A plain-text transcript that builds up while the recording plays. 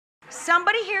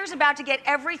Somebody here is about to get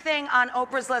everything on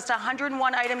Oprah's list,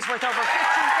 101 items worth over $15,000.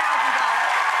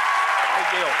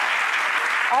 Big deal.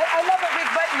 I love a big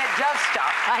button that does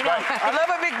stuff. I know. Right. I love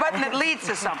a big button that leads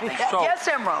to something. So, yes,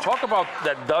 Emerald. Talk about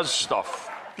that does stuff.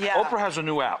 Yeah. Oprah has a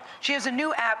new app. She has a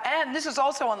new app, and this is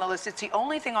also on the list. It's the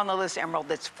only thing on the list, Emerald,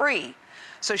 that's free.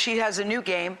 So she has a new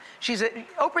game.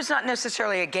 Oprah's not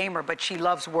necessarily a gamer, but she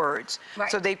loves words. Right.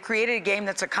 So they've created a game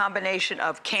that's a combination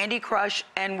of Candy Crush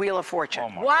and Wheel of Fortune. Oh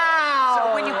my Wow.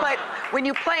 So when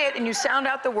you play it and you sound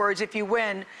out the words, if you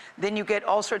win, then you get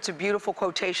all sorts of beautiful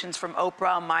quotations from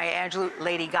Oprah, Maya Angelou,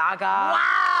 Lady Gaga. Wow.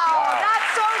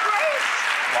 That's so great.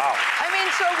 Wow. I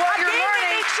mean, so what you're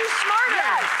learning makes you smarter.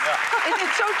 Yes. Yeah.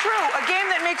 It's so true. A game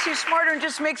that makes you smarter and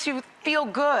just makes you feel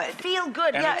good. Feel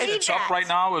good. And Yeah, it's up right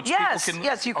now. It's Yes, people can,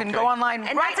 yes, you can okay. go online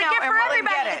And right that's a now gift for Emerald, and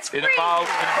everybody. get it. It's In free. about All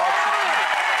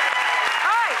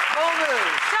right, bold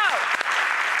news. So,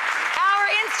 our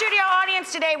in-studio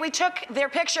audience today, we took their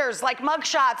pictures like mug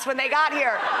shots when they got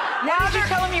here. What did you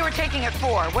tell them you were taking it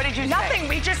for? What did you say? Nothing.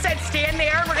 We just said, stand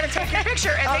there, we're going to take your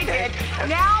picture, and they Okay. did.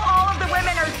 Now all of the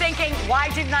women are thinking, why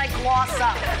didn't I gloss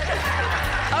up?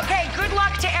 Okay, good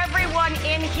luck to everyone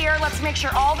in here. Let's make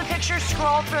sure all the pictures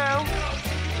scroll through.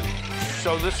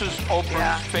 So this is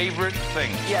Oprah's favorite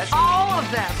things. Yes. All of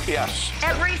them. Yes.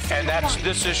 Every single And that's one.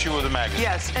 this issue of the magazine.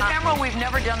 Yes, and Emerald, we've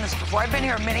never done this before. I've been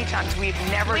here many times. We've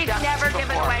never We've done never this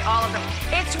given before. away all of them.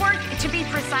 It's worth, to be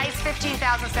precise,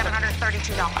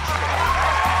 $15,732. Wow.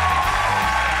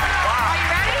 Are you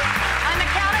ready? On the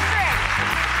count of 3.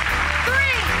 3,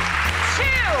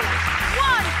 2,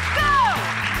 1, go!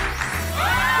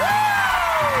 Woo!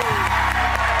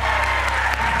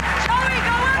 Joey,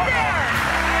 go up there!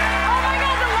 Oh my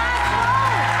God, the last row!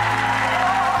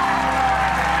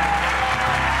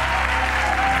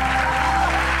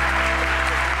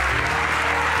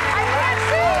 I can't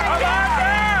see! Come on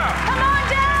down! Come on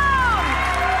down!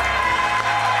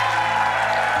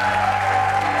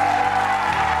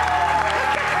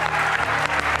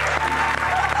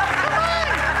 Come on!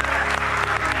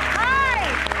 Hi!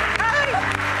 Hi!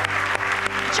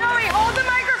 Joey, hold the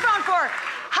microphone for her.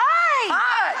 Hi!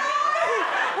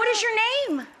 Hi. What is your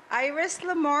name? Iris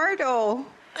Lamardo.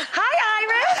 Hi,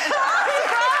 Iris!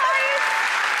 Surprise!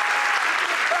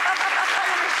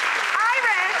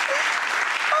 Iris!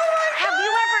 Have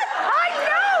you ever... I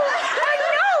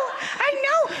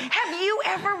know! Have you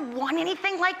ever won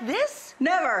anything like this?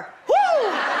 Never. Woo!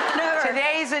 Never.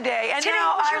 Today's the day. And Today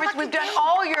now, was your Iris, lucky we've done day.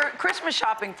 all your Christmas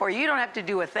shopping for you. You don't have to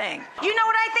do a thing. You know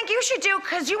what I think you should do?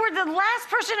 Because you were the last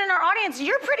person in our audience.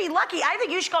 You're pretty lucky. I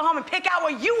think you should go home and pick out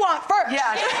what you want first.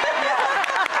 Yes.